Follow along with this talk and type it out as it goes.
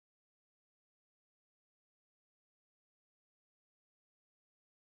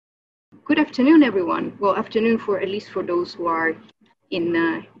Good afternoon, everyone. Well, afternoon for at least for those who are in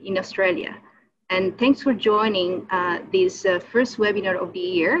Australia. And thanks for joining this first webinar of the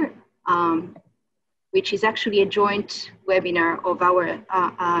year, which is actually a joint webinar of our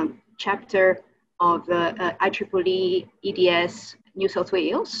chapter of IEEE EDS New South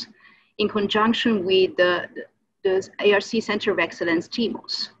Wales in conjunction with the ARC Center of Excellence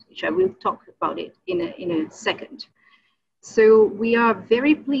TMOS, which I will talk about it in a second. So we are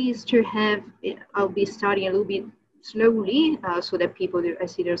very pleased to have, I'll be starting a little bit slowly so that people, I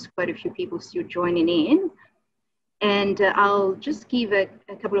see there's quite a few people still joining in. And I'll just give a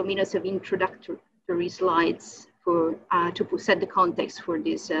couple of minutes of introductory slides for, to set the context for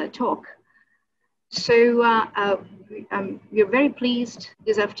this talk. So we're very pleased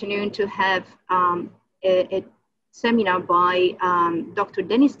this afternoon to have a seminar by Dr.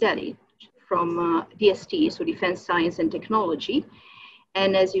 Dennis Delic from DST, so Defense Science and Technology.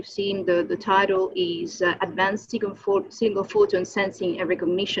 And as you've seen, the title is Advanced Single Photon Sensing and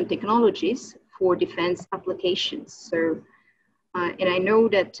Recognition Technologies for Defense Applications. So, and I know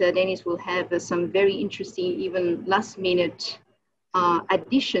that Dennis will have some very interesting, even last minute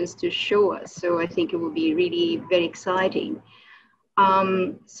additions to show us. So I think it will be really very exciting.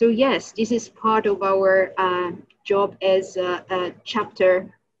 So yes, this is part of our job as a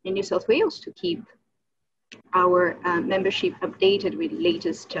chapter in New South Wales to keep our membership updated with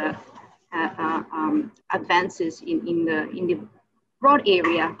latest advances in the broad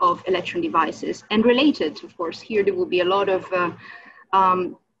area of electron devices and related, of course. Here there will be a lot of,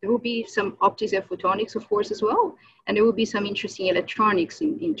 there will be some optics and photonics, of course, as well. And there will be some interesting electronics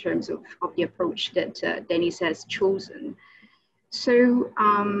in terms of the approach that Dennis has chosen. So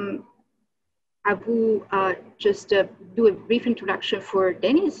I will just do a brief introduction for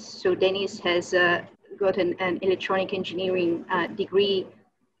Dennis. So Dennis has got an electronic engineering degree,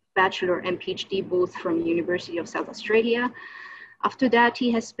 bachelor and PhD, both from the University of South Australia. After that,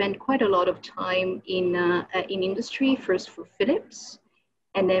 he has spent quite a lot of time in industry, first for Philips,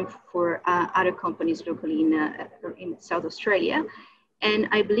 and then for other companies locally in South Australia. And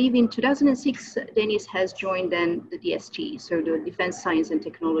I believe in 2006, Dennis has joined then the DST, so the Defense Science and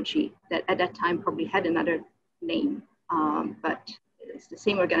Technology, that at that time probably had another name, but it's the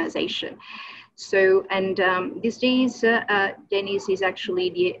same organization. So, and these days, Dennis is actually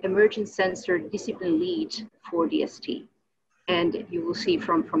the Emergent Sensor Discipline Lead for DST. And you will see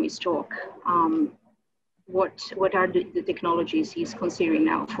from his talk what are the technologies he's considering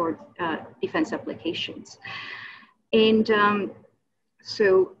now for defense applications. And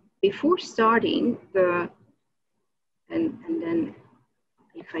so before starting and then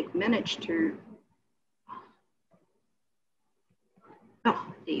if I manage to, oh,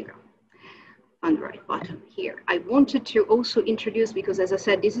 there you go, on the right bottom here. I wanted to also introduce, because as I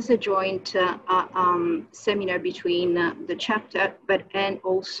said, this is a joint seminar between the chapter, and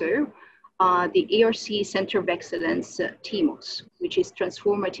also the ARC Center of Excellence TMOS, which is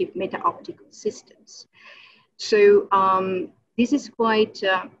Transformative Meta-Optical Systems. So this is quite,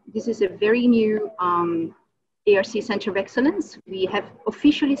 this is a very new ARC Center of Excellence. We have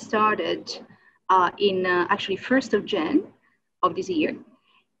officially started in actually 1st of Jan of this year.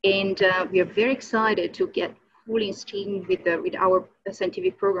 And we are very excited to get fully in steam with our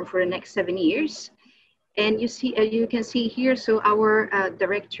scientific program for the next 7 years. And you can see here, so our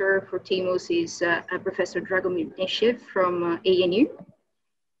director for TMOS is Professor Dragomir Neshev from ANU.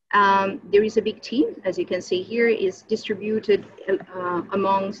 There is a big team, as you can see here, is distributed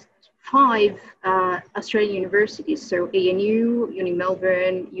amongst 5 Australian universities. So ANU, Uni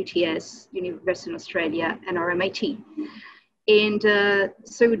Melbourne, UTS, University of Australia, and RMIT. And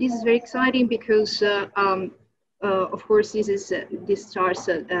so this is very exciting because, of course, this starts,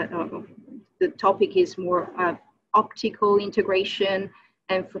 the topic is more optical integration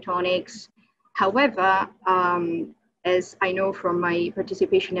and photonics. However, as I know from my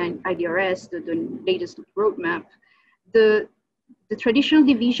participation in IDRS, the latest roadmap, the traditional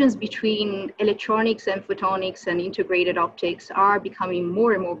divisions between electronics and photonics and integrated optics are becoming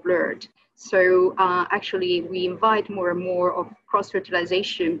more and more blurred. So actually, we invite more and more of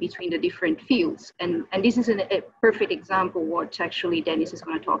cross-fertilization between the different fields. And this is a perfect example what actually Dennis is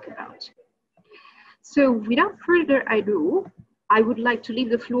going to talk about. So without further ado, I would like to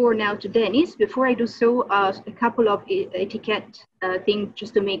leave the floor now to Dennis. Before I do so, a couple of etiquette things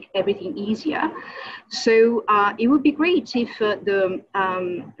just to make everything easier. So it would be great if the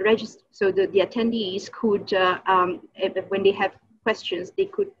attendees could, when they have questions, they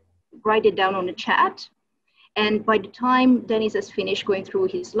could write it down on the chat. And by the time Dennis has finished going through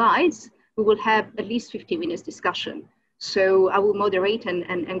his slides, we will have at least 50 minutes discussion. So I will moderate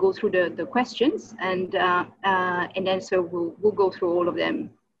and go through the questions, and then so we'll go through all of them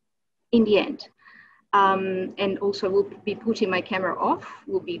in the end. And also we'll be putting my camera off,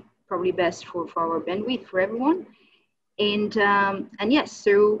 will be probably best for our bandwidth for everyone. And yes,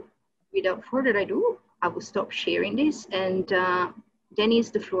 so without further ado, I will stop sharing this, and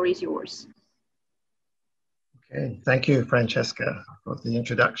Dennis, the floor is yours. Okay, thank you, Francesca, for the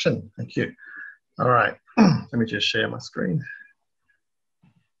introduction. Thank you. All right, let me just share my screen.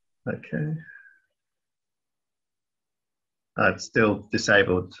 Okay. It's still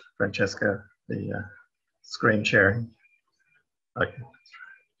disabled, Francesca, the screen sharing. Okay.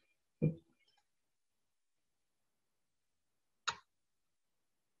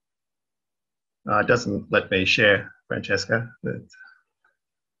 It doesn't let me share, Francesca. But...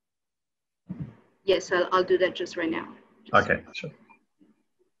 Yes, I'll do that just right now. Okay, sure.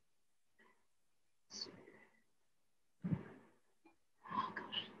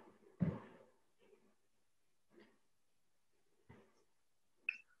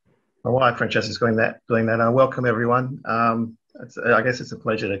 While Francesca's doing that, welcome everyone. I guess it's a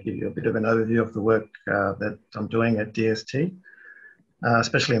pleasure to give you a bit of an overview of the work that I'm doing at DST,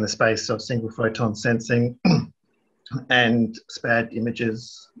 especially in the space of single photon sensing and SPAD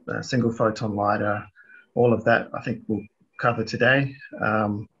images, single photon LiDAR, all of that I think we'll cover today.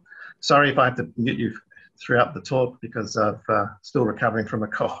 Sorry if I have to mute you throughout the talk because I'm still recovering from a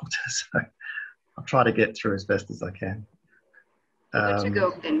cold, so I'll try to get through as best as I can. Good to go,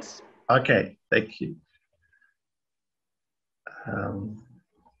 thanks. Okay, thank you.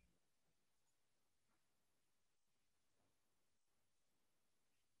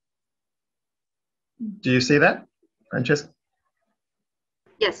 Do you see that, Francesca?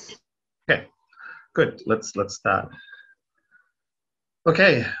 Yes. Okay, good. Let's start.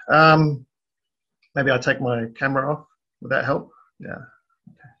 Okay, maybe I'll take my camera off. Would that help? Yeah.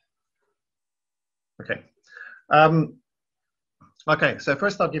 Okay. Okay, so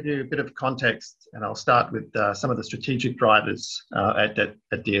first I'll give you a bit of context, and I'll start with some of the strategic drivers at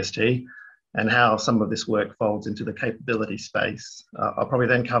DST and how some of this work folds into the capability space. I'll probably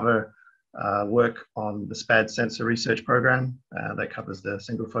then cover work on the SPAD sensor research program that covers the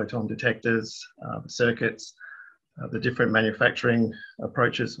single photon detectors, the circuits, the different manufacturing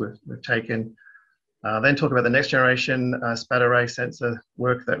approaches we've taken. Then talk about the next generation SPAD array sensor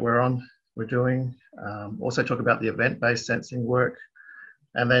work that we're doing. Also talk about the event-based sensing work,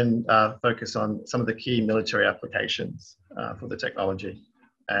 and then focus on some of the key military applications for the technology.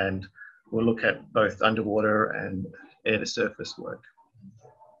 And we'll look at both underwater and air-to-surface work.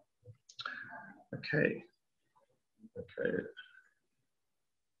 Okay.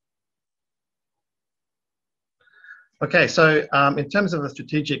 Okay, so in terms of the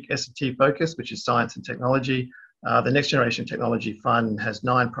strategic S&T focus, which is science and technology, the Next Generation Technology Fund has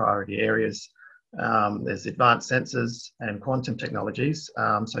 9 priority areas. There's advanced sensors and quantum technologies.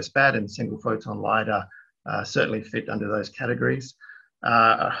 So SPAD and single photon LiDAR certainly fit under those categories.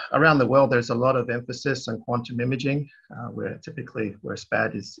 Around the world, there's a lot of emphasis on quantum imaging, where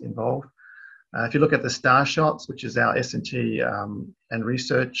SPAD is involved. If you look at the star shots, which is our S&T and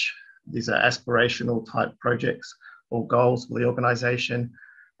research, these are aspirational type projects or goals for the organization.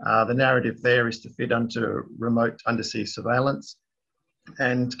 The narrative there is to fit under remote undersea surveillance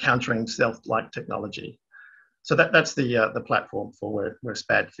and countering stealth-like technology. So that's the platform for where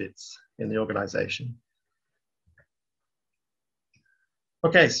SPAD fits in the organization.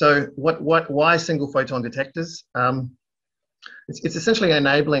 Okay, so why single photon detectors? It's essentially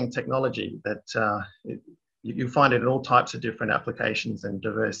enabling technology that you find it in all types of different applications and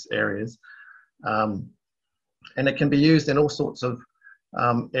diverse areas. And it can be used in all sorts of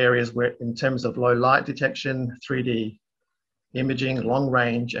areas where, in terms of low light detection, 3D imaging, long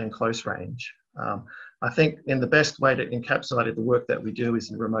range and close range. I think in the best way to encapsulate the work that we do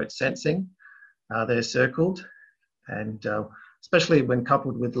is in remote sensing. They're circled, and especially when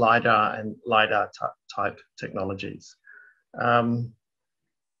coupled with LiDAR and LiDAR type technologies.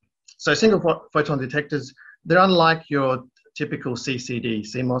 So single photon detectors, they're unlike your typical CCD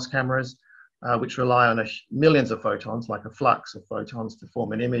CMOS cameras, which rely on millions of photons, like a flux of photons to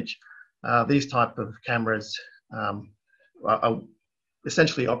form an image. These type of cameras are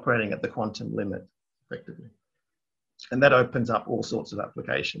essentially operating at the quantum limit, effectively. And that opens up all sorts of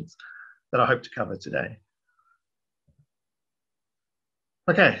applications that I hope to cover today.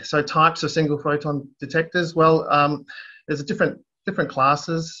 Okay, so types of single photon detectors. Well, there's different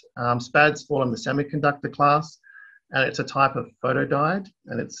classes. SPADs fall in the semiconductor class, and it's a type of photodiode,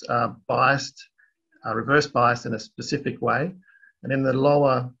 and it's biased, reverse biased in a specific way. And in the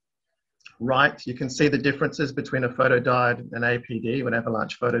lower right, you can see the differences between a photodiode, an APD, an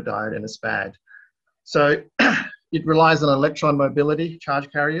avalanche photodiode, and a SPAD. So it relies on electron mobility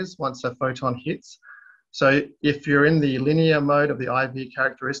charge carriers once a photon hits. So if you're in the linear mode of the IV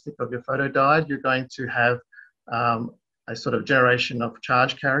characteristic of your photodiode, you're going to have a sort of generation of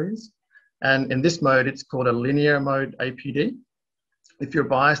charge carriers. And in this mode, it's called a linear mode APD. If you're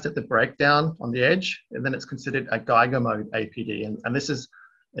biased at the breakdown on the edge, then it's considered a Geiger mode APD. And this is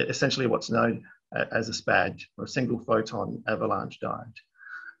essentially what's known as a SPAD, or a single photon avalanche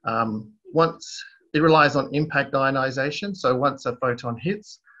diode. Once it relies on impact ionization. So once a photon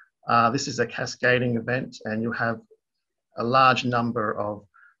hits, this is a cascading event, and you have a large number of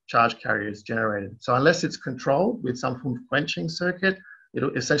charge carriers generated. So unless it's controlled with some form of quenching circuit,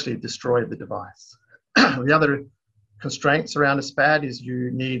 it'll essentially destroy the device. The other constraints around a SPAD is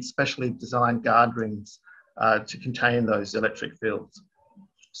you need specially designed guard rings to contain those electric fields.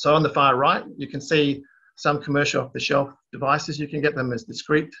 So on the far right, you can see some commercial off-the-shelf devices. You can get them as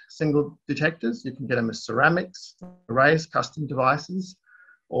discrete single detectors. You can get them as ceramics, arrays, custom devices,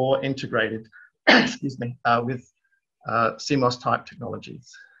 or integrated, excuse me, with CMOS type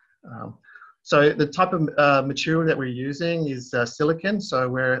technologies. So the type of material that we're using is silicon. So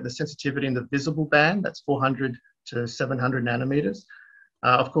where the sensitivity in the visible band, that's 400 to 700 nanometers.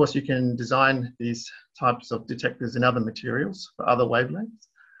 Of course, you can design these types of detectors in other materials for other wavelengths.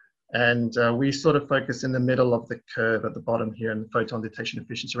 And we sort of focus in the middle of the curve at the bottom here, and photon detection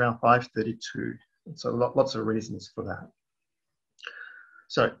efficiency around 532. So lots of reasons for that.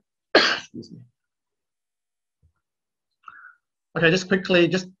 So, excuse me. Okay, just quickly,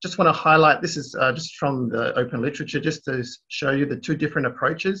 just want to highlight, this is just from the open literature, just to show you the two different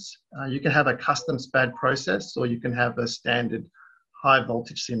approaches. You can have a custom SPAD process, or you can have a standard high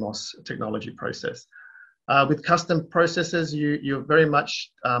voltage CMOS technology process. With custom processes, you're very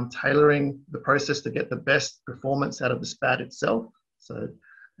much tailoring the process to get the best performance out of the SPAD itself. So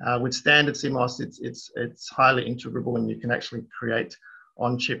with standard CMOS, it's highly integrable, and you can actually create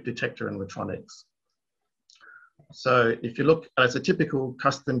on-chip detector and electronics. So if you look as a typical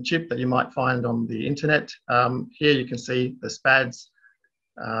custom chip that you might find on the internet, here you can see the SPADs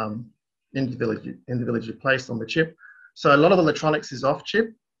individually placed on the chip. So a lot of electronics is off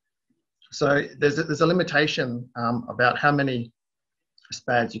chip. So there's a limitation about how many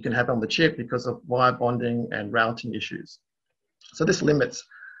SPADs you can have on the chip because of wire bonding and routing issues. So this limits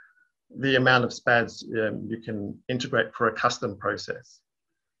the amount of SPADs you can integrate for a custom process.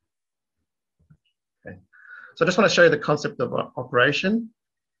 Okay. So I just want to show you the concept of operation.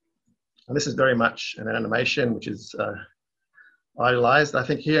 And this is very much an animation which is idealized. I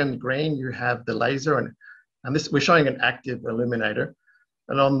think here in green you have the laser, and this, we're showing an active illuminator.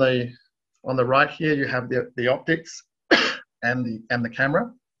 And on the right here you have the optics and the camera.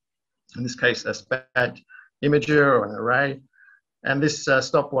 In this case, a SPAD imager or an array. And this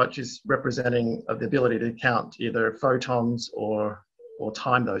stopwatch is representing the ability to count either photons or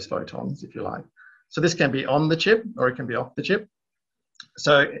time those photons, if you like. So this can be on the chip or it can be off the chip.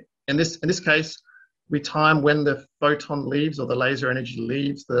 So in this case, we time when the photon leaves, or the laser energy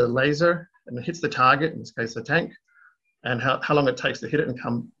leaves the laser and it hits the target, in this case the tank, and how long it takes to hit it and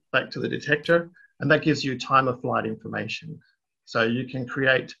come back to the detector. And that gives you time of flight information. So you can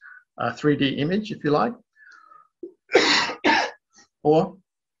create a 3D image if you like, or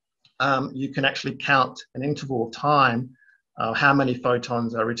you can actually count an interval of time, how many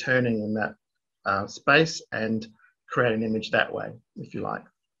photons are returning in that space, and create an image that way, if you like.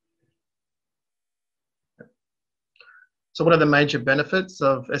 So what are the major benefits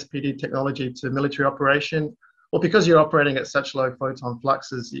of SPD technology to military operation? Well, because you're operating at such low photon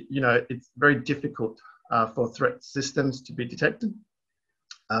fluxes, you know, it's very difficult for threat systems to be detected.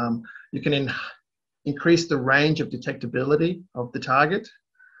 You can increase the range of detectability of the target.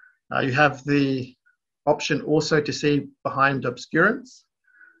 You have the option also to see behind obscurance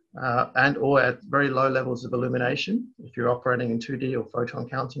and or at very low levels of illumination if you're operating in 2D or photon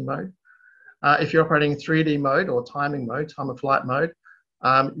counting mode. If you're operating in 3D mode or timing mode, time of flight mode,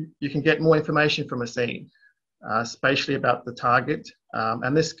 you can get more information from a scene, spatially about the target,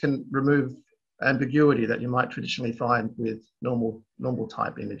 and this can remove ambiguity that you might traditionally find with normal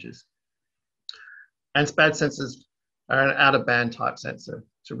type images. And SPAD sensors are an out-of-band type sensor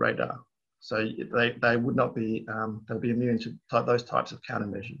to radar. So they would not be, they'll be immune to those types of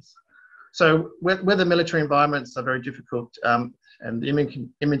countermeasures. So where the military environments are very difficult and the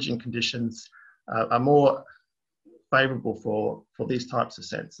imaging conditions are more favorable for these types of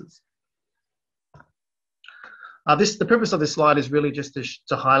sensors. The purpose of this slide is really just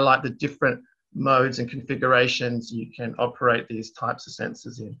to highlight the different modes and configurations you can operate these types of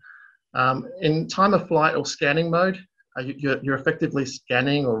sensors in. In time of flight or scanning mode, you're effectively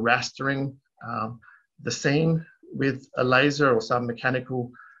scanning or rastering the scene with a laser or some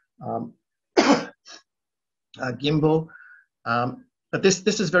mechanical gimbal. But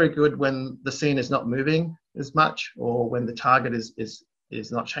this is very good when the scene is not moving as much, or when the target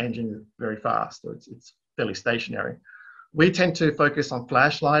is not changing very fast, or it's fairly stationary. We tend to focus on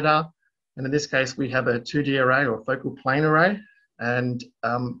flash LiDAR, and in this case we have a 2D array or focal plane array, and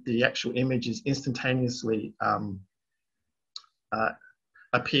the actual image is instantaneously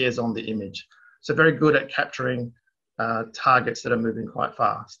appears on the image. So very good at capturing targets that are moving quite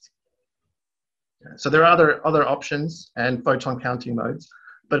fast. So there are other options and photon counting modes,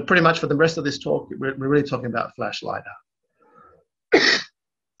 but pretty much for the rest of this talk, we're really talking about flash LiDAR.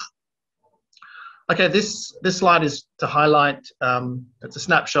 Okay, this slide is to highlight, it's a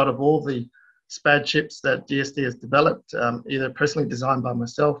snapshot of all the SPAD chips that DST has developed, either personally designed by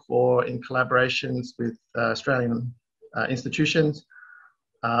myself or in collaborations with Australian institutions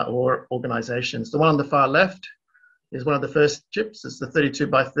or organizations. The one on the far left is one of the first chips. It's the 32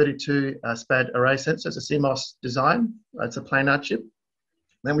 by 32 SPAD array sensor. It's a CMOS design. It's a planar chip.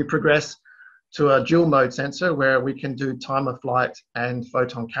 Then we progress to a dual mode sensor where we can do time of flight and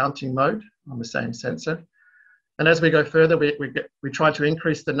photon counting mode on the same sensor. And as we go further, we try to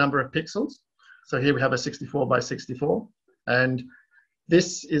increase the number of pixels. So here we have a 64 by 64. And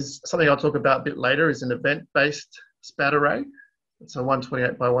this is something I'll talk about a bit later, is an event-based SPAD array. It's a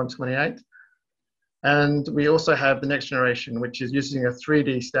 128 by 128. And we also have the next generation, which is using a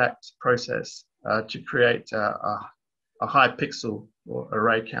 3D stacked process to create a high pixel or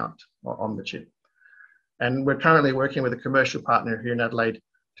array count on the chip. And we're currently working with a commercial partner here in Adelaide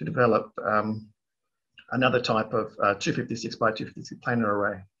to develop another type of 256 by 256 planar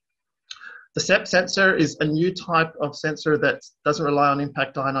array. The SEP sensor is a new type of sensor that doesn't rely on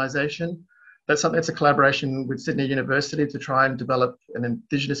impact ionization. That's a collaboration with Sydney University to try and develop an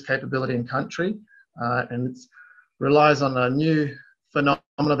indigenous capability in country. And it relies on a new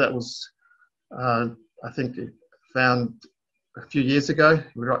phenomena that was, I think, found a few years ago.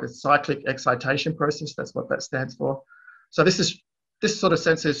 It's cyclic excitation process. That's what that stands for. So this sort of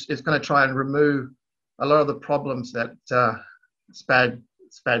sensor is going to try and remove a lot of the problems that SPAD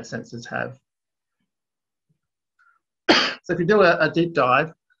sensors have. So if you do a deep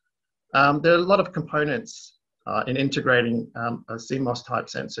dive, there are a lot of components in integrating a CMOS type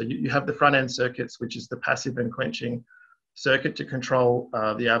sensor. You have the front end circuits, which is the passive and quenching circuit to control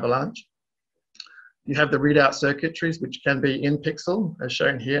the avalanche. You have the readout circuitries, which can be in pixel, as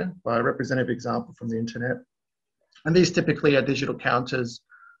shown here by a representative example from the internet. And these typically are digital counters,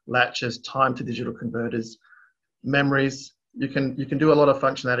 latches, time to digital converters, memories. You can do a lot of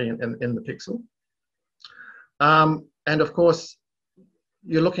functionality in the pixel. And of course,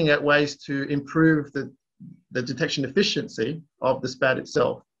 you're looking at ways to improve the detection efficiency of the SPAD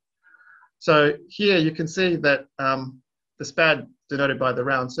itself. So here you can see that the SPAD, denoted by the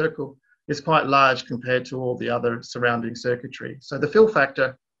round circle, is quite large compared to all the other surrounding circuitry. So the fill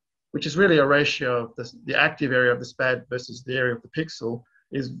factor, which is really a ratio of the active area of the SPAD versus the area of the pixel,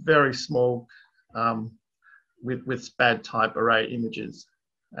 is very small with SPAD type array images.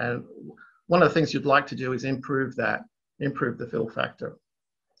 And one of the things you'd like to do is improve the fill factor,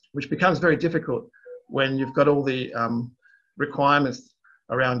 which becomes very difficult when you've got all the requirements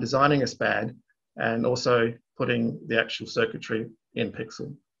around designing a SPAD and also putting the actual circuitry in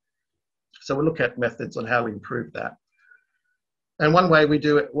pixel. So we'll look at methods on how we improve that. And one way we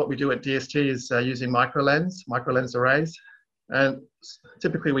do it, what we do at DST, is using microlens arrays. And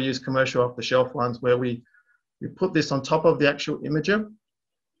typically we use commercial off-the-shelf ones where we put this on top of the actual imager,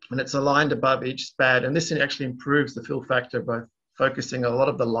 and it's aligned above each SPAD. And this actually improves the fill factor by focusing a lot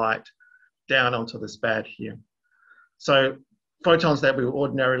of the light down onto the SPAD here. So photons that we would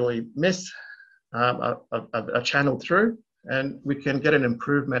ordinarily miss are channeled through, and we can get an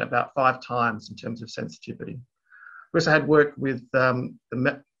improvement about 5 times in terms of sensitivity. We also had work with the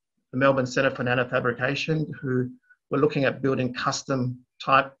Melbourne Centre for Nanofabrication, who were looking at building custom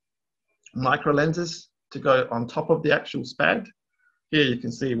type microlenses to go on top of the actual SPAD. Here you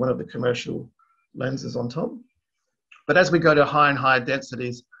can see one of the commercial lenses on top. But as we go to higher and higher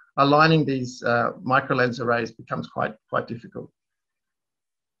densities, aligning these microlens arrays becomes quite difficult.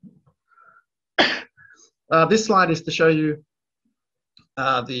 This slide is to show you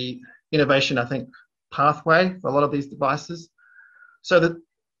the innovation, I think, pathway for a lot of these devices. So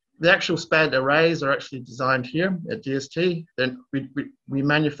the actual SPAD arrays are actually designed here at DST. Then we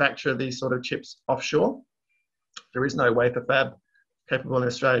manufacture these sort of chips offshore. There is no wafer fab capable in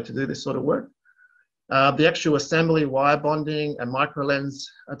Australia to do this sort of work. The actual assembly, wire bonding, and micro lens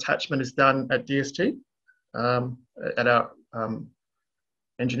attachment is done at DST, at our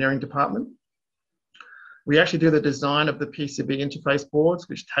engineering department. We actually do the design of the PCB interface boards,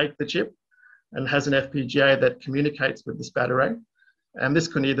 which take the chip and has an FPGA that communicates with the SPAD array. And this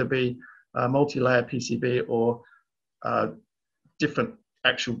can either be a multi-layer PCB or different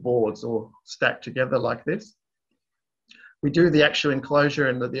actual boards or stacked together like this. We do the actual enclosure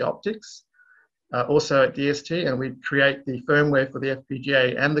and the optics, also at DST, and we create the firmware for the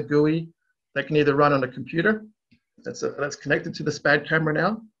FPGA and the GUI that can either run on a computer that's connected to the SPAD camera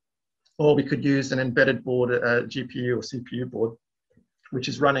now, or we could use an embedded board, a GPU or CPU board, which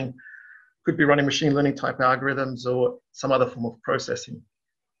is could be running machine learning type algorithms or some other form of processing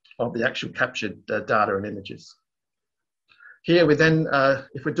of the actual captured data and images. Here we then,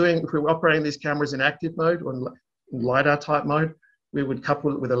 if we're operating these cameras in active mode or in LiDAR type mode, we would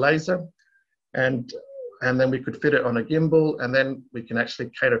couple it with a laser, and then we could fit it on a gimbal, and then we can actually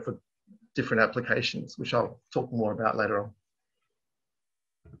cater for different applications, which I'll talk more about later on.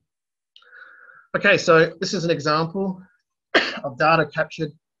 Okay, so this is an example of data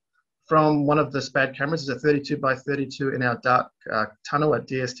captured from one of the SPAD cameras. It's a 32 by 32 in our dark tunnel at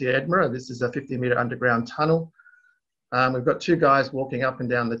DST Edinburgh. This is a 50-meter underground tunnel. We've got two guys walking up and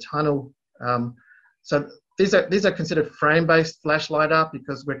down the tunnel. So these are considered frame-based flash LiDAR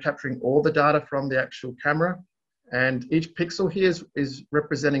because we're capturing all the data from the actual camera, and each pixel here is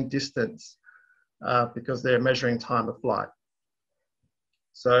representing distance because they're measuring time of flight.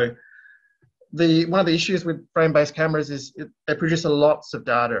 So one of the issues with frame-based cameras is they produce lots of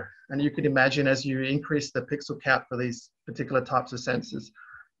data, and you could imagine as you increase the pixel count for these particular types of sensors,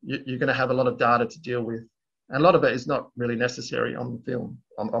 you're going to have a lot of data to deal with, and a lot of it is not really necessary on the film,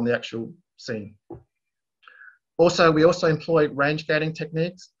 on the actual scene. Also, we also employ range gating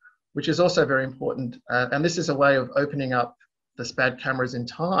techniques, which is also very important, and this is a way of opening up the SPAD cameras in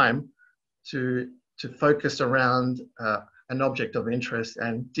time to focus around an object of interest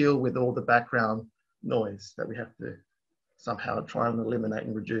and deal with all the background noise that we have to somehow try and eliminate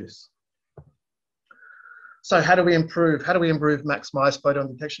and reduce. So how do we improve? How do we maximize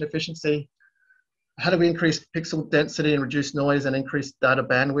photon detection efficiency? How do we increase pixel density and reduce noise and increase data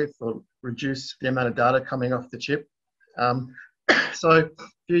bandwidth or reduce the amount of data coming off the chip? So a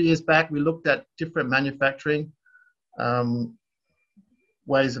few years back, we looked at different manufacturing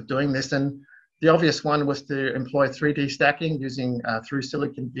ways of doing this, and the obvious one was to employ 3D stacking using through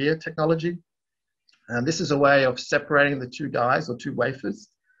silicon via technology. And this is a way of separating the two dies or two wafers.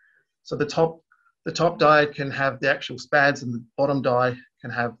 So the top die can have the actual SPADs, and the bottom die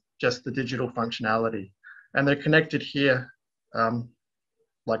can have just the digital functionality. And they're connected here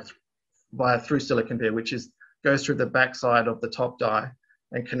like via through silicon via, which goes through the backside of the top die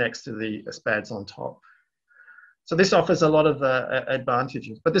and connects to the SPADs on top. So this offers a lot of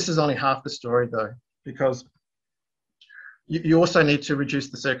advantages, but this is only half the story though, because you also need to reduce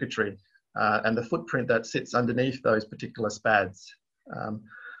the circuitry and the footprint that sits underneath those particular SPADs.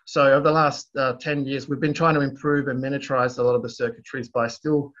 So over the last 10 years, we've been trying to improve and miniaturize a lot of the circuitries by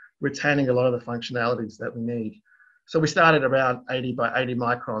still retaining a lot of the functionalities that we need. So we started around 80 by 80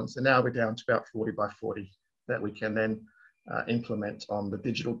 microns, and now we're down to about 40 by 40 that we can then implement on the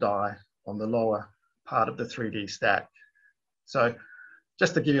digital die on the lower part of the 3D stack. So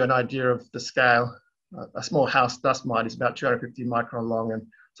just to give you an idea of the scale, a small house dust mite is about 250 micron long, and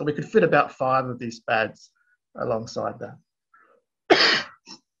so we could fit about 5 of these SPADs alongside that.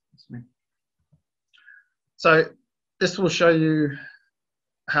 So this will show you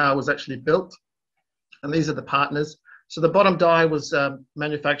how it was actually built, and these are the partners. So the bottom die was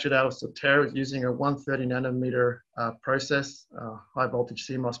manufactured out of Soterra using a 130 nanometer process, high voltage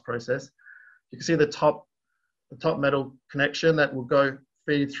CMOS process. You can see the top metal connection that will go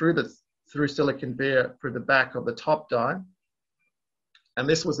feed through silicon via through the back of the top die. And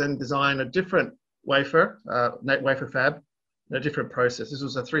this was then designed a different wafer, wafer fab, in a different process. This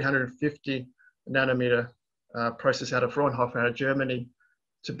was a 350 nanometer process out of Fraunhofer out of Germany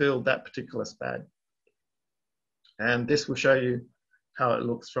to build that particular SPAD. And this will show you how it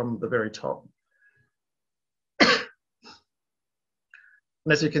looks from the very top.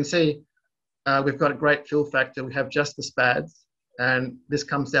 And as you can see, we've got a great fill factor. We have just the SPADs, and this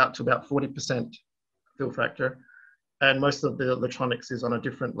comes out to about 40% fill factor. And most of the electronics is on a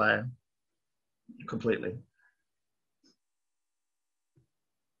different layer completely.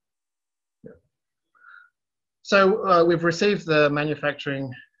 Yeah. So we've received the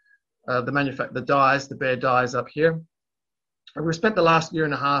manufacturing, the dies, the bare dies up here. And we've spent the last year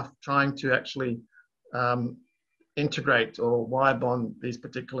and a half trying to actually integrate or wire bond these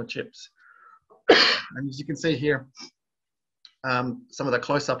particular chips. And as you can see here, some of the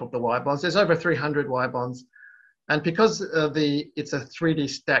close-up of the Y bonds. There's over 300 Y bonds. And because it's a 3D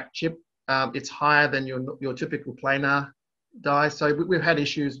stacked chip, it's higher than your typical planar die. So we've had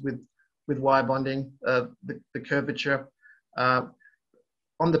issues with Y bonding, the curvature.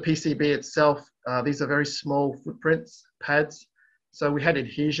 On the PCB itself, these are very small footprints, pads. So we had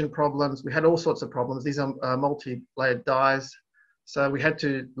adhesion problems. We had all sorts of problems. These are multi-layered dies. So we had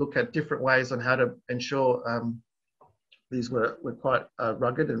to look at different ways on how to ensure these were quite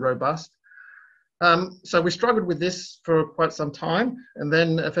rugged and robust. So we struggled with this for quite some time. And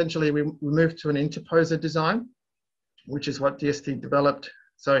then eventually we moved to an interposer design, which is what DST developed.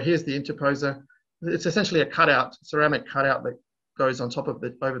 So here's the interposer. It's essentially a cutout, ceramic cutout that goes on top of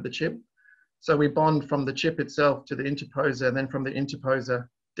over the chip. So we bond from the chip itself to the interposer, and then from the interposer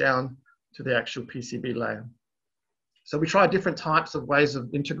down to the actual PCB layer. So we tried different types of ways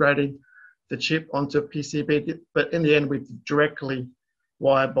of integrating the chip onto a PCB, but in the end, we've directly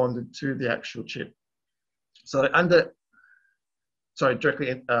wire bonded to the actual chip. So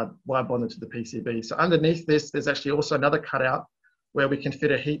directly wire bonded to the PCB. So underneath this, there's actually also another cutout where we can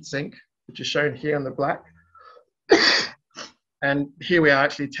fit a heat sink, which is shown here in the black. And here we are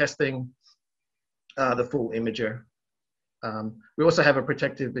actually testing the full imager. We also have a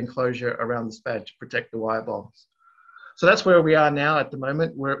protective enclosure around the SPAD to protect the wire bonds. So that's where we are now at the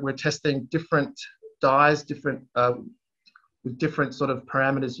moment. We're testing different dies, with different sort of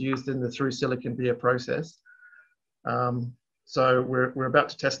parameters used in the through silicon via process. So we're about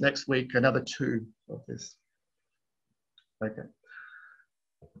to test next week another 2 of this. Okay.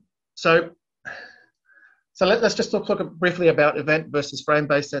 So let's just talk briefly about event versus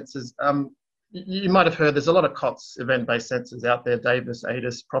frame-based sensors. You might have heard there's a lot of COTS event-based sensors out there, Davis,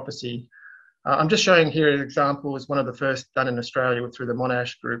 ADIS, Prophecy. I'm just showing here an example. Is one of the first done in Australia through the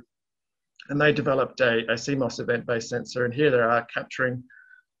Monash group. And they developed a CMOS event-based sensor. And here they are capturing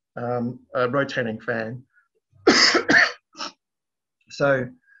a rotating fan. So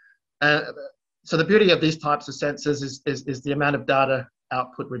the beauty of these types of sensors is the amount of data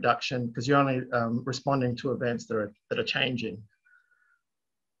output reduction, because you're only responding to events that are changing.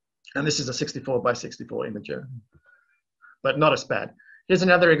 And this is a 64 by 64 imager, but not a SPAD. Here's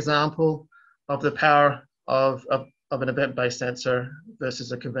another example of the power of an event-based sensor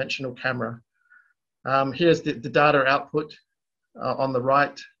versus a conventional camera. Here's the data output on the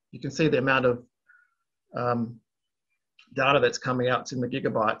right. You can see the amount of data that's coming out. It's in the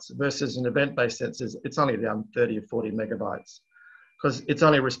gigabytes versus an event-based sensor. It's only around 30 or 40 megabytes because it's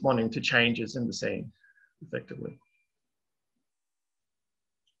only responding to changes in the scene effectively.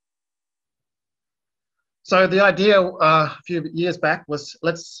 So the idea a few years back was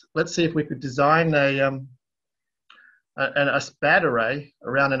let's see if we could design a SPAD array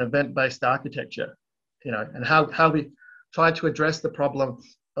around an event-based architecture, and how we try to address the problem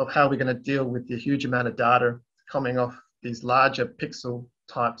of how we're going to deal with the huge amount of data coming off these larger pixel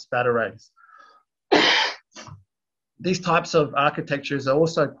type SPAD arrays. These types of architectures are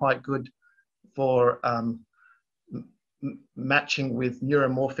also quite good for matching with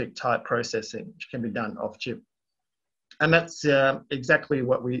neuromorphic type processing, which can be done off chip. And that's exactly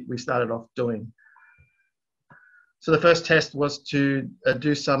what we started off doing. So the first test was to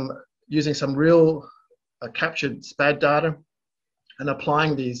using some real captured SPAD data and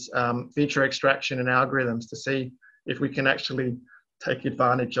applying these feature extraction and algorithms to see if we can actually take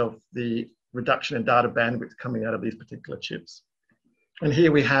advantage of the reduction in data bandwidth coming out of these particular chips. And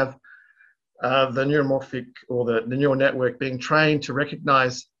here we have the neuromorphic or the neural network being trained to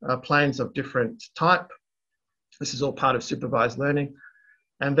recognize planes of different type. This is all part of supervised learning.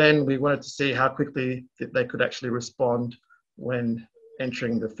 And then we wanted to see how quickly they could actually respond when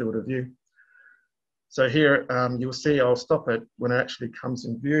entering the field of view. So here you'll see, I'll stop it when it actually comes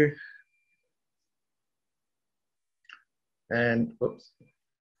in view. And whoops.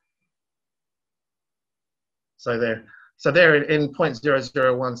 So there in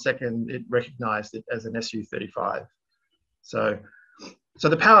 0.001 second, it recognized it as an SU-35. So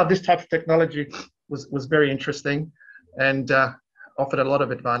the power of this type of technology was very interesting and offered a lot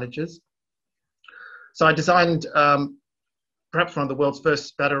of advantages. So I designed perhaps one of the world's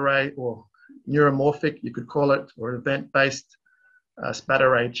first SPAD array, or neuromorphic, you could call it, or event-based SPAD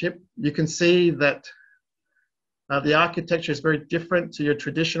array chip. You can see that the architecture is very different to your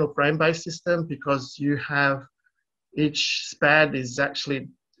traditional frame-based system because you have each SPAD is actually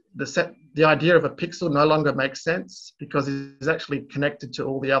the idea of a pixel no longer makes sense because it's actually connected to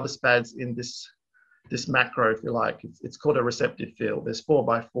all the other SPADs in this macro, if you like. It's called a receptive field. There's 4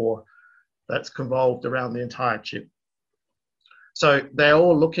 by 4 that's convolved around the entire chip. So they're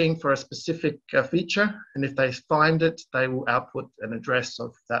all looking for a specific feature, and if they find it, they will output an address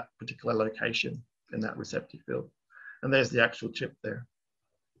of that particular location in that receptive field. And there's the actual chip there.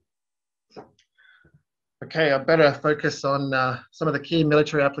 Okay, I better focus on some of the key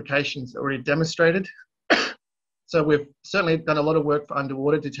military applications already demonstrated. So we've certainly done a lot of work for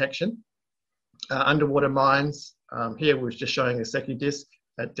underwater detection, underwater mines. Here we're just showing a Secchi disk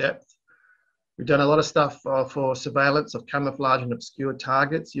at depth. We've done a lot of stuff for surveillance of camouflage and obscure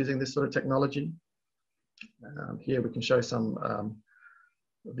targets using this sort of technology. Here we can show some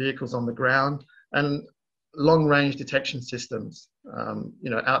vehicles on the ground and long-range detection systems,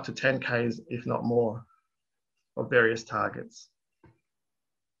 you know, out to 10 Ks, if not more, of various targets.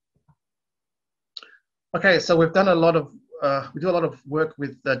 Okay, so we've done a lot of, we do a lot of work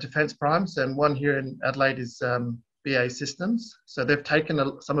with defense primes, and one here in Adelaide is BA Systems. So they've taken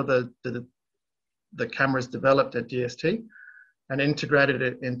some of the cameras developed at DST and integrated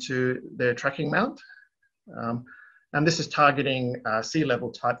it into their tracking mount. And this is targeting sea level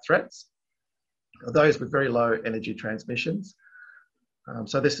type threats, those with very low energy transmissions.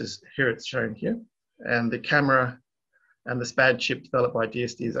 So this is, here it's shown here. And the camera and the SPAD chip developed by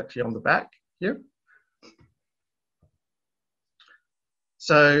DST is actually on the back here.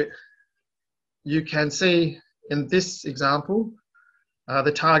 So you can see in this example,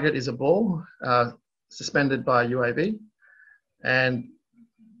 the target is a ball suspended by a UAV. And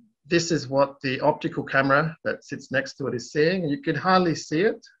this is what the optical camera that sits next to it is seeing. And you can hardly see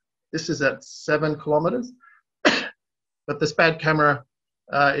it. This is at 7 kilometers. But the SPAD camera,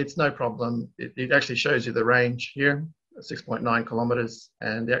 it's no problem. It actually shows you the range here, 6.9 kilometers,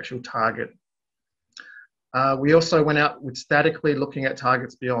 and the actual target. We also went out with statically looking at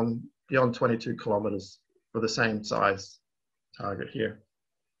targets beyond 22 kilometers for the same size target here.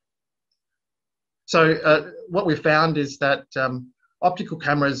 So what we found is that optical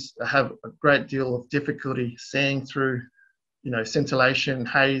cameras have a great deal of difficulty seeing through, you know, scintillation,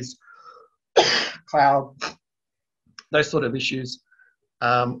 haze, cloud, those sort of issues.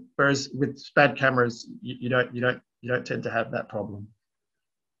 Whereas with SPAD cameras, you don't tend to have that problem.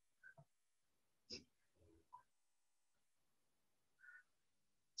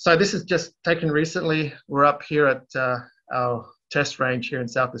 So this is just taken recently. We're up here at our test range here in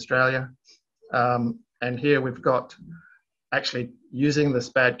South Australia. And here we've got actually using the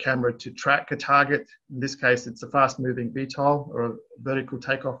SPAD camera to track a target. In this case, it's a fast moving VTOL or a vertical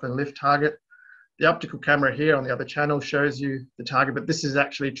takeoff and lift target. The optical camera here on the other channel shows you the target, but this is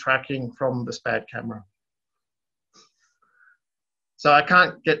actually tracking from the SPAD camera. So I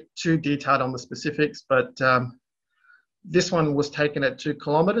can't get too detailed on the specifics, but this one was taken at 2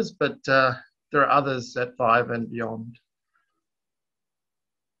 kilometers, but there are others at 5 and beyond.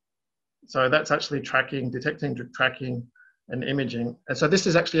 So that's actually tracking, detecting, tracking, and imaging. And so this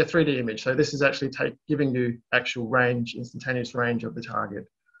is actually a 3D image. So this is actually giving you actual range, instantaneous range of the target.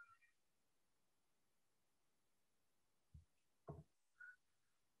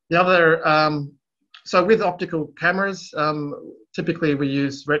 The other, so with optical cameras, typically we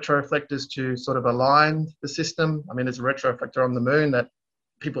use retroreflectors to sort of align the system. I mean, there's a retroreflector on the moon that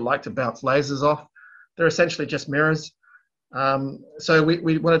people like to bounce lasers off. They're essentially just mirrors. So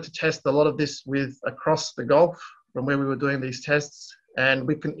we wanted to test a lot of this with across the Gulf from where we were doing these tests, and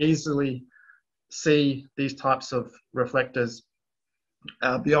we can easily see these types of reflectors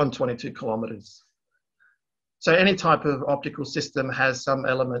beyond 22 kilometers. So any type of optical system has some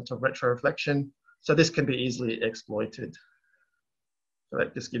element of retroreflection, so this can be easily exploited. So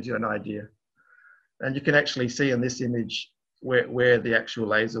that just gives you an idea. And you can actually see in this image where the actual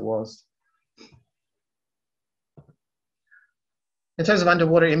laser was. In terms of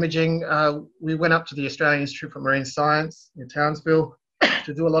underwater imaging, we went up to the Australian Institute for Marine Science in Townsville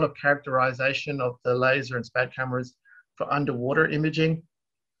to do a lot of characterization of the laser and SPAD cameras for underwater imaging.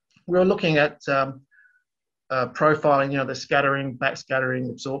 We were looking at profiling, you know, the scattering, backscattering,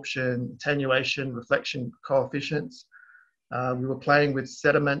 absorption, attenuation, reflection coefficients. We were playing with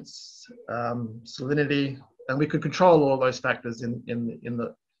sediments, salinity, and we could control all those factors in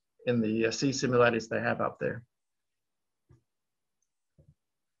the sea simulators they have up there.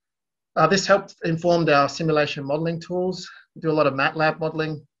 This helped inform our simulation modeling tools. We do a lot of MATLAB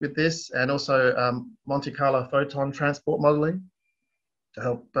modeling with this, and also Monte Carlo Photon transport modeling to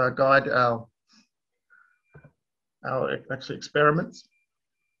help guide our actually experiments.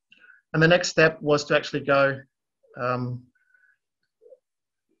 And the next step was to actually go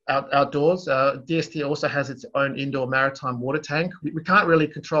outdoors. DST also has its own indoor maritime water tank. We can't really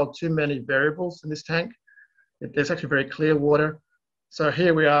control too many variables in this tank. There's actually very clear water. So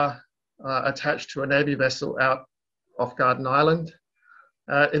here we are attached to a Navy vessel out off Garden Island.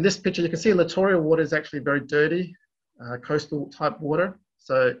 In this picture, you can see littoral water is actually very dirty, coastal type water.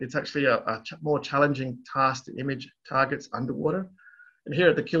 So it's actually a more challenging task to image targets underwater. And here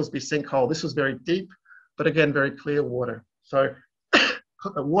at the Kilsby sinkhole, this was very deep, but again, very clear water. So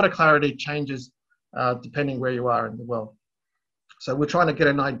water clarity changes depending where you are in the well. So we're trying to get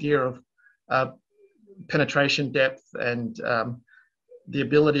an idea of penetration depth and the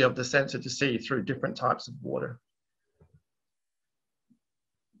ability of the sensor to see through different types of water.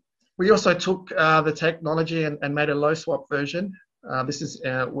 We also took the technology and made a low swap version. This is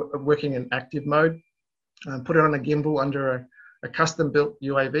working in active mode. Put it on a gimbal under a custom built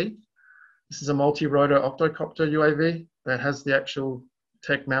UAV. This is a multi-rotor octocopter UAV that has the actual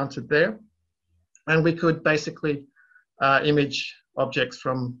tech mounted there. And we could basically image objects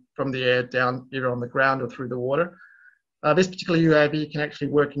from the air down either on the ground or through the water. This particular UAV can actually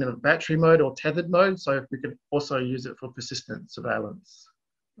work in a battery mode or tethered mode, so we could also use it for persistent surveillance.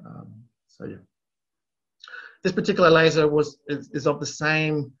 So yeah. This particular laser is of the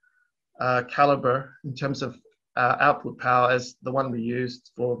same caliber in terms of output power as the one we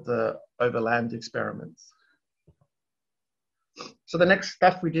used for the overland experiments. So the next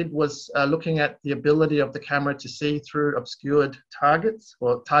stuff we did was looking at the ability of the camera to see through obscured targets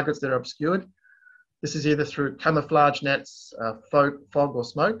or targets that are obscured. This is either through camouflage nets, fog or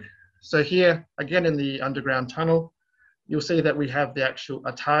smoke. So here, again in the underground tunnel, you'll see that we have the actual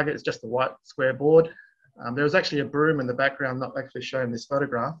target. It's just a white square board. There was actually a broom in the background, not actually shown in this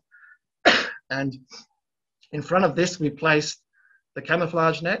photograph. And in front of this, we placed the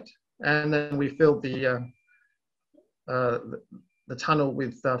camouflage net, and then we filled the tunnel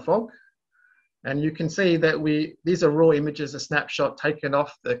with fog. And you can see that these are raw images, a snapshot taken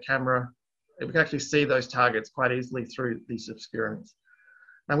off the camera. We can actually see those targets quite easily through these obscurants.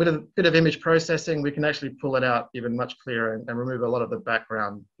 And with a bit of image processing, we can actually pull it out even much clearer and remove a lot of the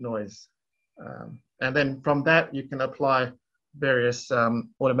background noise. And then from that, you can apply various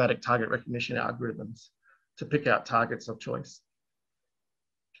automatic target recognition algorithms to pick out targets of choice.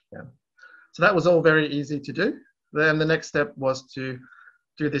 Yeah. So that was all very easy to do. Then the next step was to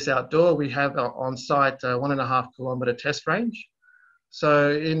do this outdoor. We have on site a 1.5 kilometer test range.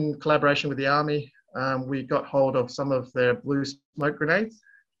 So in collaboration with the Army, we got hold of some of their blue smoke grenades,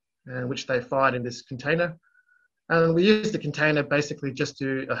 which they fired in this container. And we used the container basically just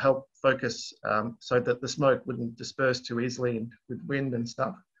to help focus so that the smoke wouldn't disperse too easily with wind and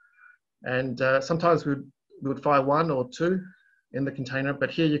stuff. And sometimes we would fire 1 or 2 in the container,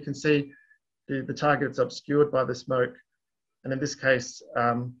 but here you can see the target's obscured by the smoke. And in this case,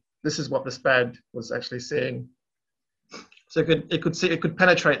 this is what the SPAD was actually seeing. So it could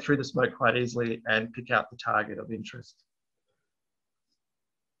penetrate through the smoke quite easily and pick out the target of interest.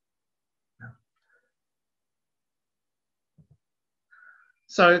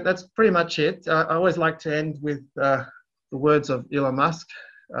 So that's pretty much it. I always like to end with the words of Elon Musk.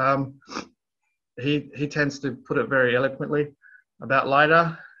 He tends to put it very eloquently about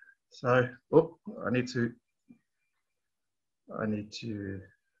LiDAR. So, I need to.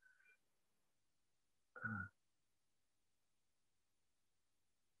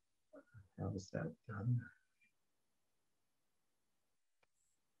 How was that done?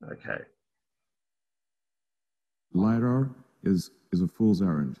 Okay. LiDAR is a fool's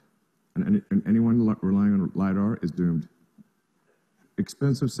errand, and anyone relying on LiDAR is doomed.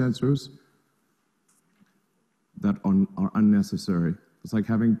 Expensive sensors that are unnecessary. It's like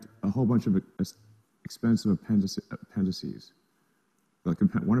having a whole bunch of expensive appendices. Like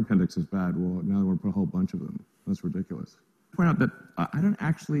one appendix is bad, well, now we're put a whole bunch of them. That's ridiculous. Point out that I don't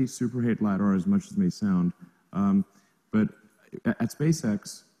actually super hate LiDAR as much as it may sound, but at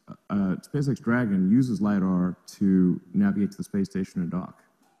SpaceX, SpaceX Dragon uses LiDAR to navigate to the space station and dock.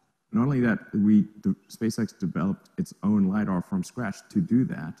 Not only that, SpaceX developed its own LiDAR from scratch to do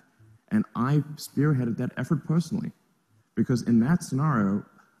that, and I spearheaded that effort personally, because in that scenario,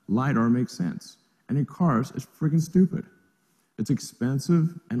 LiDAR makes sense, and in cars, it's freaking stupid. It's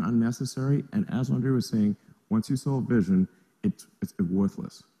expensive and unnecessary, and as Andre was saying, once you solve vision, it's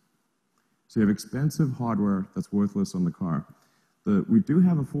worthless. So you have expensive hardware that's worthless on the car. We do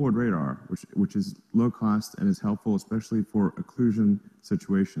have a forward radar, which is low cost and is helpful, especially for occlusion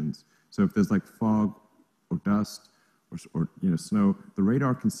situations. So if there's like fog or dust or snow, the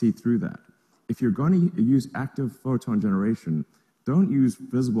radar can see through that. If you're going to use active photon generation, don't use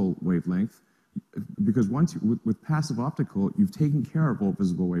visible wavelength, because once with passive optical, you've taken care of all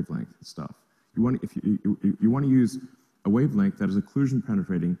visible wavelength stuff. You want to use a wavelength that is occlusion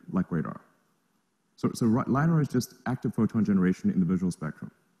penetrating, like radar. So LiDAR is just active photon generation in the visual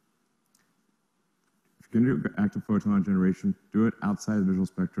spectrum. can you do active photon generation, do it outside the visual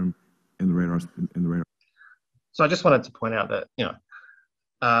spectrum in the radar. So I just wanted to point out that,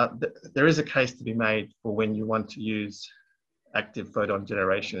 there is a case to be made for when you want to use active photon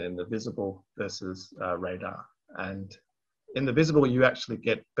generation in the visible versus radar. And in the visible, you actually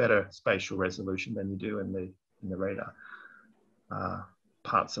get better spatial resolution than you do in the radar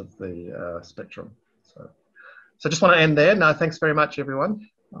parts of the spectrum. So I just want to end there. No, thanks very much, everyone.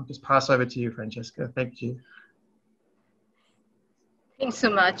 I'll just pass over to you, Francesca. Thank you. Thanks so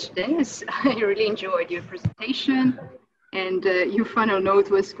much, Dennis. I really enjoyed your presentation, and your final note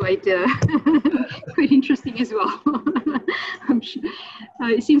was quite quite interesting as well. I'm sure,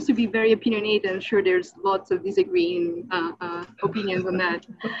 it seems to be very opinionated. I'm sure there's lots of disagreeing opinions on that.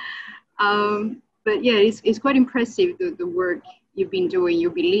 But yeah, it's quite impressive, the work you've been doing,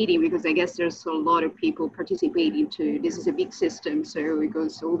 you'll be leading, because I guess there's a lot of people participating too. This is a big system, so it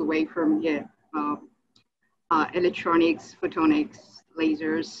goes all the way from electronics, photonics,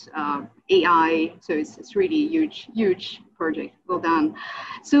 lasers, AI. So it's really a huge project. Well done.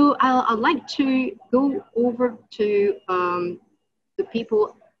 So I'd like to go over to the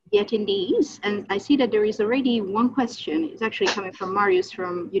people, the attendees, and I see that there is already one question. It's actually coming from Marius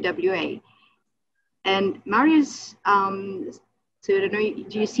from UWA. And Marius, so I don't know,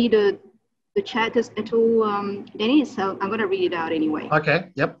 do you see the chat at all, Dennis? So I'm going to read it out anyway. Okay,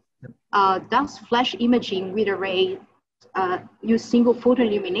 yep. Does flash imaging with array use single photon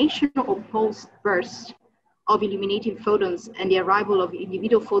illumination or pulse bursts of illuminating photons, and the arrival of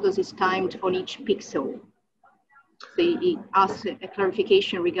individual photons is timed on each pixel? So he asks a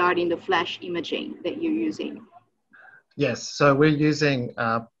clarification regarding the flash imaging that you're using. Yes, so we're using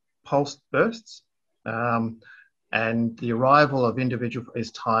pulse bursts, and the arrival of individual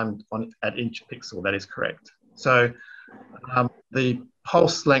is timed at each pixel. That is correct. So the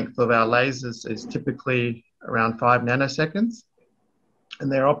pulse length of our lasers is typically around 5 nanoseconds,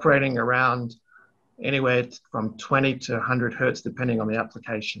 and they're operating around anywhere from 20 to 100 hertz, depending on the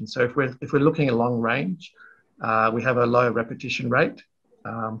application. So if we're looking at long range, we have a low repetition rate,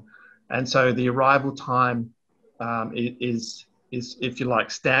 and so the arrival time is, if you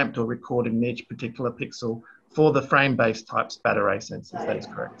like, stamped or recorded in each particular pixel for the frame-based type spat array sensors. That is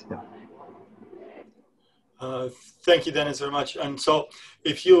correct. Yeah. Thank you, Dennis, very much. And so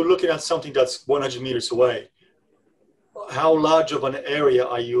if you're looking at something that's 100 meters away, how large of an area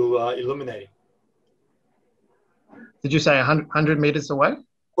are you illuminating? Did you say 100 meters away?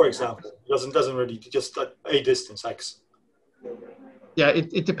 For example, doesn't really, just a distance, X. Yeah,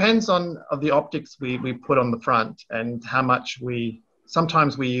 it depends on the optics we put on the front and how much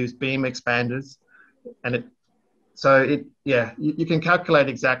sometimes we use beam expanders, and you can calculate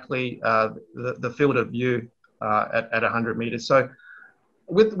exactly the field of view at 100 meters. So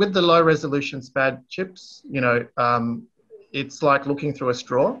with the low resolution SPAD chips, it's like looking through a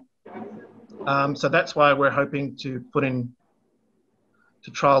straw. So that's why we're hoping to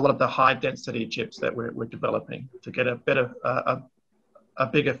trial a lot of the high density chips that we're developing to get a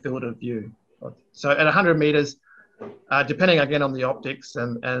bigger field of view. So at 100 meters, depending again on the optics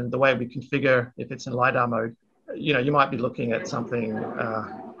and the way we configure, if it's in LiDAR mode, you might be looking at something,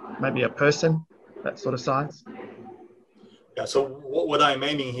 maybe a person, that sort of size. Yeah, so what I'm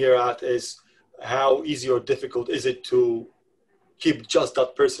aiming here at is how easy or difficult is it to keep just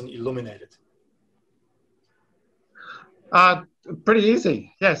that person illuminated? Pretty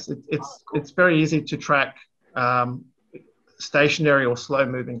easy. Yes, it's very easy to track stationary or slow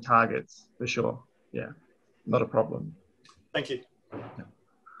moving targets for sure. Yeah, not a problem. Thank you. Yeah.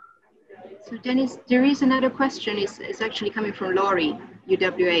 So Dennis, there is another question. It's actually coming from Laurie,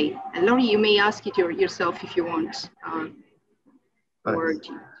 UWA. And Laurie, you may ask it yourself if you want, or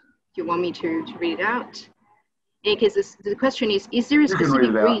do you want me to read it out? Because the question is there a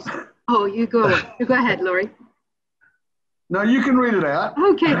specific reason? Oh, you go ahead, Laurie. No, you can read it out.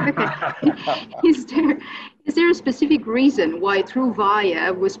 Okay. Is there a specific reason why through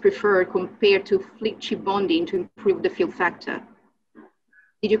via was preferred compared to flip chip bonding to improve the fill factor?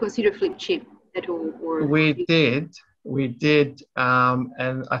 Did you consider flip chip at all? Or we did,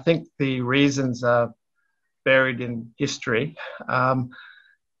 and I think the reasons are buried in history. I'm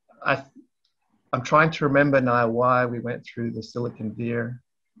trying to remember now why we went through the silicon via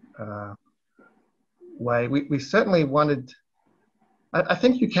way. We certainly wanted. I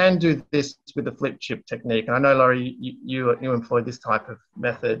think you can do this with the flip chip technique. And I know, Laurie, you employ this type of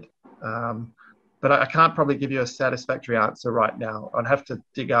method, but I can't probably give you a satisfactory answer right now. I'd have to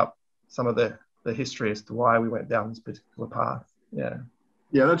dig up some of the history as to why we went down this particular path. Yeah.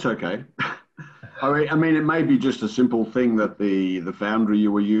 Yeah, that's okay. I mean, it may be just a simple thing that the foundry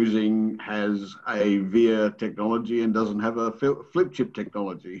you were using has a via technology and doesn't have a flip chip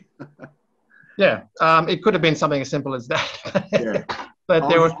technology. Yeah, it could have been something as simple as that. Yeah, but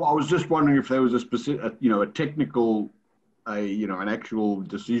I was just wondering if there was a specific, a technical, an actual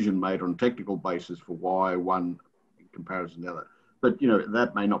decision made on a technical basis for why one in comparison to the other. But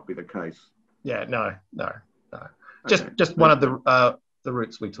that may not be the case. Yeah, no. Okay. Just one of the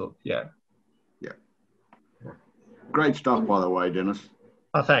routes we took. Yeah. Yeah. Great stuff, by the way, Dennis.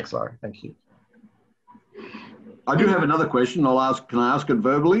 Oh, thanks, Laurie. Thank you. I do have another question. Can I ask it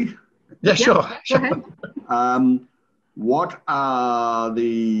verbally? Yeah, sure. Go ahead. What are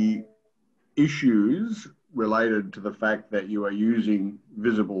the issues related to the fact that you are using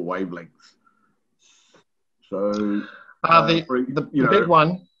visible wavelengths? So the big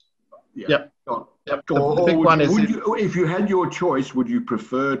one. Yeah. Yep. Yep. The big one is if you had your choice, would you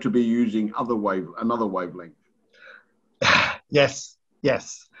prefer to be using another wavelength? Yes.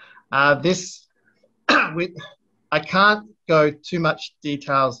 I can't go too much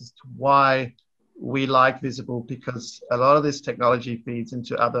details as to why we like visible, because a lot of this technology feeds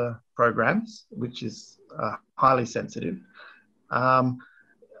into other programs, which is highly sensitive.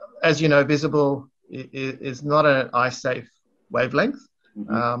 As you know, visible is not an eye-safe wavelength,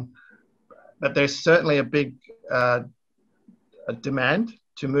 but there's certainly a big a demand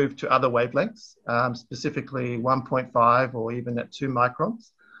to move to other wavelengths, specifically 1.5 or even at 2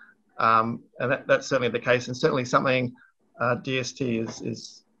 microns. And that's certainly the case, and certainly something DST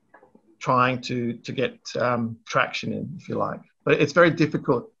is trying to get traction in, if you like. But it's very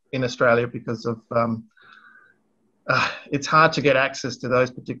difficult in Australia because of it's hard to get access to those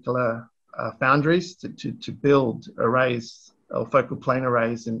particular foundries to build arrays or focal plane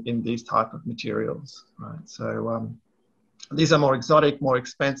arrays in these type of materials, right? So these are more exotic, more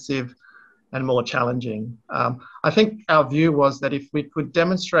expensive, and more challenging. I think our view was that if we could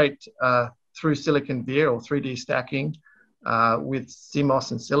demonstrate through silicon via or 3D stacking with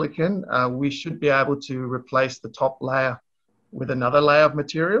CMOS and silicon, we should be able to replace the top layer with another layer of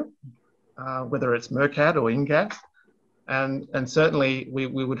material, whether it's MERCAD or InGaAs. And certainly we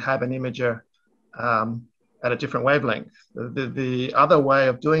would have an imager at a different wavelength. The other way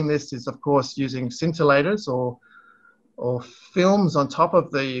of doing this is, of course, using scintillators or films on top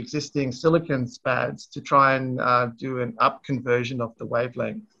of the existing silicon SPADs to try and do an up conversion of the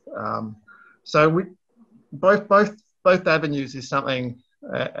wavelength. So both avenues is something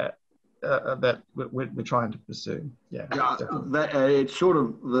that we're trying to pursue. Yeah, it's sort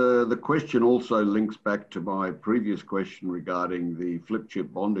of the question also links back to my previous question regarding the flip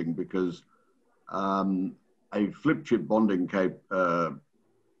chip bonding, because a flip chip bonding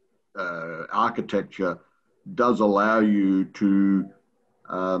architecture does allow you to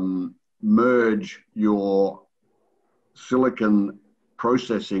merge your silicon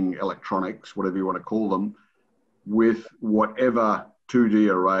processing electronics, whatever you want to call them, with whatever 2D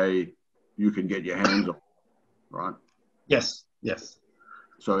array you can get your hands on, right? Yes.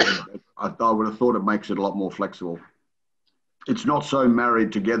 So I would have thought it makes it a lot more flexible. It's not so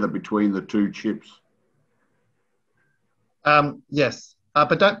married together between the two chips. Yes,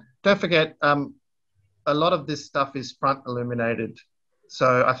 but don't forget, a lot of this stuff is front illuminated.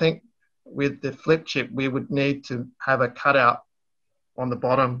 So I think with the flip chip, we would need to have a cutout on the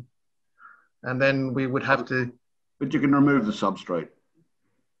bottom, and then we would have to. But you can remove the substrate.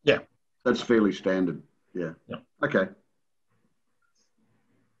 Yeah. That's fairly standard. Yeah. Okay.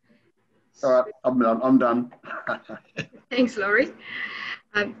 All right, I'm done. Thanks, Laurie.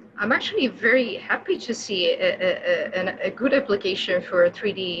 I'm actually very happy to see a good application for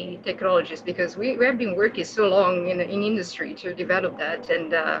 3D technologies, because we have been working so long in industry to develop that.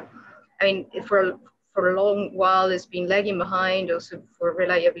 And I mean, for a long while, it's been lagging behind also for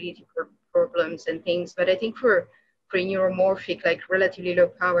reliability problems and things. But I think for a neuromorphic, like relatively low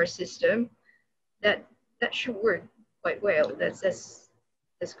power system, that should work quite well.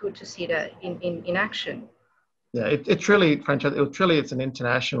 That's good to see that in action. Yeah, it truly, Francesca, it's an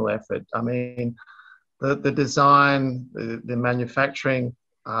international effort. I mean, the design, the manufacturing,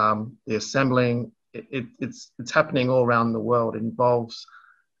 the assembling, it's happening all around the world. It involves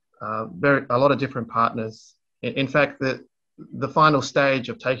a lot of different partners. In fact, the final stage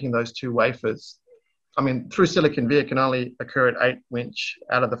of taking those two wafers, I mean, through silicon via can only occur at 8-inch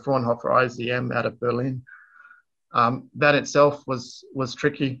out of the Fraunhofer IZM out of Berlin. That itself was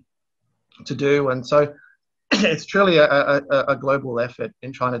tricky to do, and so it's truly a global effort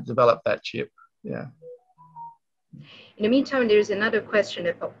in trying to develop that chip. Yeah. In the meantime, there's another question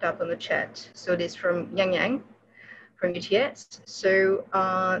that popped up on the chat. So this from Yang Yang from UTS. So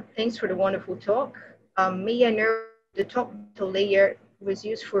thanks for the wonderful talk. May I know the top metal layer was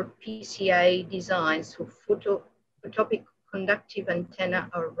used for PCA designs for photopic conductive antenna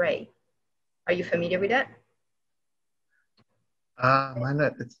array. Are you familiar with that? I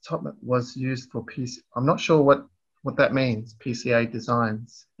know its top was used for PC. I'm not sure what that means, PCA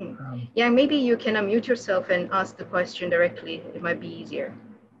designs. Yeah, maybe you can unmute yourself and ask the question directly. It might be easier.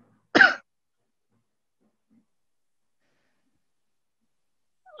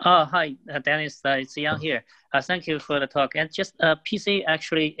 Oh, hi, Dennis. It's Yang here. Thank you for the talk. And just PC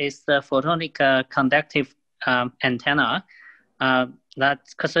actually is the photonic conductive antenna.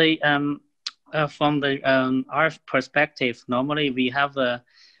 That's because from the RF perspective, normally we have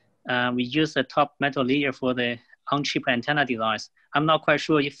we use the top metal layer for the on-chip antenna device. I'm not quite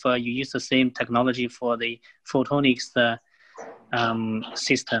sure if you use the same technology for the photonics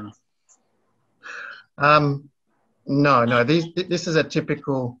system. No. This is a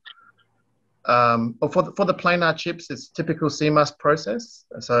typical, for the planar chips, it's typical CMOS process.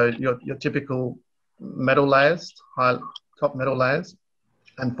 So your typical metal layers, top metal layers,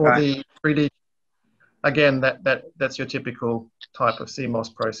 and for the 3D, again, that's your typical type of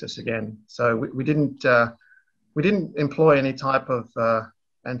CMOS process again. So we didn't employ any type of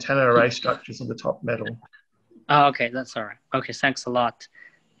antenna array structures on the top metal. Oh, okay, that's all right. Okay, thanks a lot.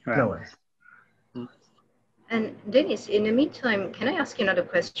 Right. No worries. And Dennis, in the meantime, can I ask you another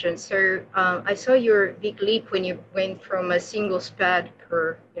question? So I saw your big leap when you went from a single SPAD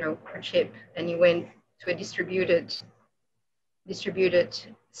per chip, and you went to a distributed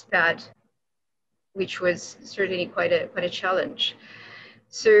SPAD, which was certainly quite a challenge.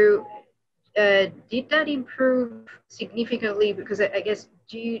 So did that improve significantly? Because I guess,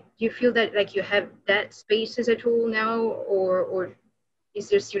 do you feel that like you have that spaces at all now, or is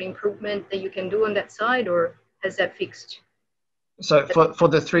there still improvement that you can do on that side, or has that fixed? So for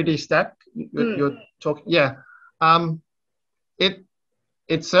the 3D stack, you're talking, yeah.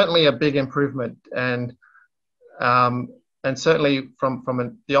 It's certainly a big improvement, and certainly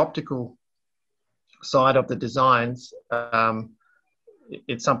from the optical side of the designs,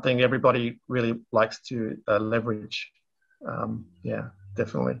 it's something everybody really likes to leverage. Yeah,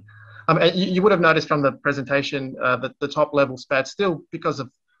 definitely. You would have noticed from the presentation that the top level SPAD, still because of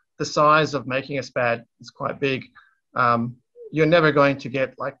the size of making a SPAD is quite big, you're never going to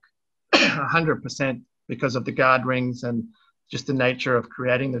get like 100% because of the guard rings and just the nature of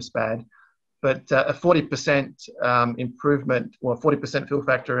creating the SPAD. But a 40% improvement, or 40% fill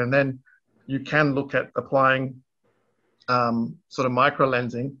factor, and then you can look at applying sort of micro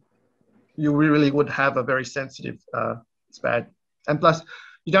lensing, you really would have a very sensitive SPAD. And plus,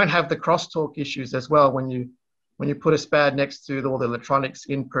 you don't have the crosstalk issues as well when you put a SPAD next to all the electronics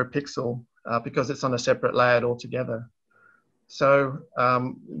in per pixel, because it's on a separate layer altogether. So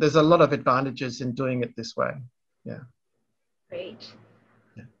there's a lot of advantages in doing it this way. Yeah. Great.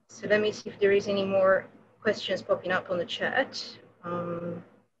 Yeah. So let me see if there is any more questions popping up on the chat.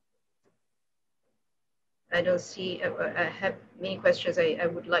 I don't see, I have many questions I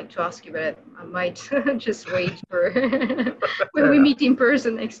would like to ask you, but I might just wait for when we meet in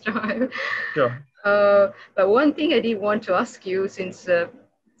person next time. Sure. But one thing I did want to ask you, since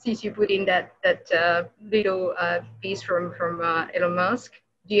you put in that little piece from Elon Musk,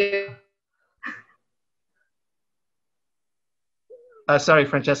 do you... Sorry,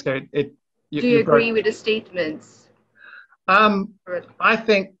 Francesca. Do you agree with the statements? I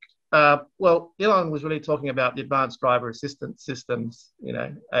think, well, Elon was really talking about the advanced driver assistance systems,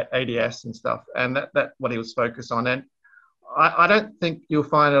 ADS and stuff, and that's what he was focused on. And I don't think you'll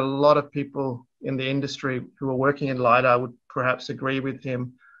find a lot of people in the industry who are working in LiDAR would perhaps agree with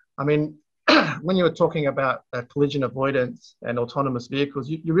him. I mean, when you were talking about collision avoidance and autonomous vehicles,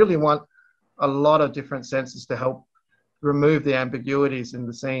 you really want a lot of different sensors to help remove the ambiguities in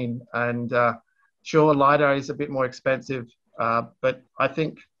the scene. And sure, LiDAR is a bit more expensive, but I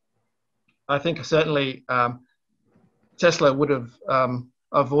think certainly Tesla would have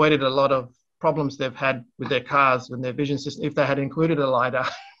avoided a lot of problems they've had with their cars, with their vision system, if they had included a LiDAR.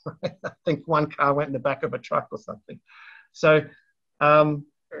 I think one car went in the back of a truck or something. So, so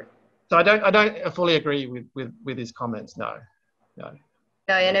I don't fully agree with his comments. No.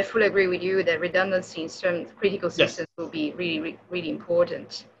 Yeah, and I fully agree with you that redundancy in certain critical systems will be really, really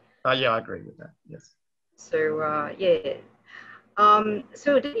important. Yeah, I agree with that. Yes. So yeah.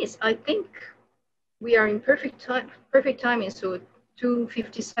 So Dennis, I think we are in perfect timing. So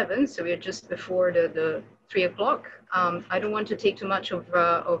 2:57. So we're just before the 3 o'clock. I don't want to take too much of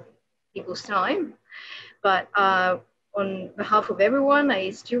people's time, but on behalf of everyone, I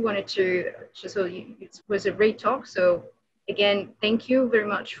still wanted to, it was a great talk. So again, thank you very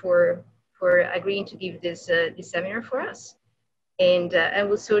much for agreeing to give this seminar for us. And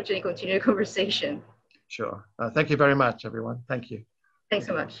we'll certainly continue the conversation. Sure. Thank you very much, everyone. Thank you. Thanks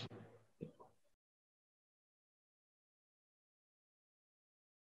so much.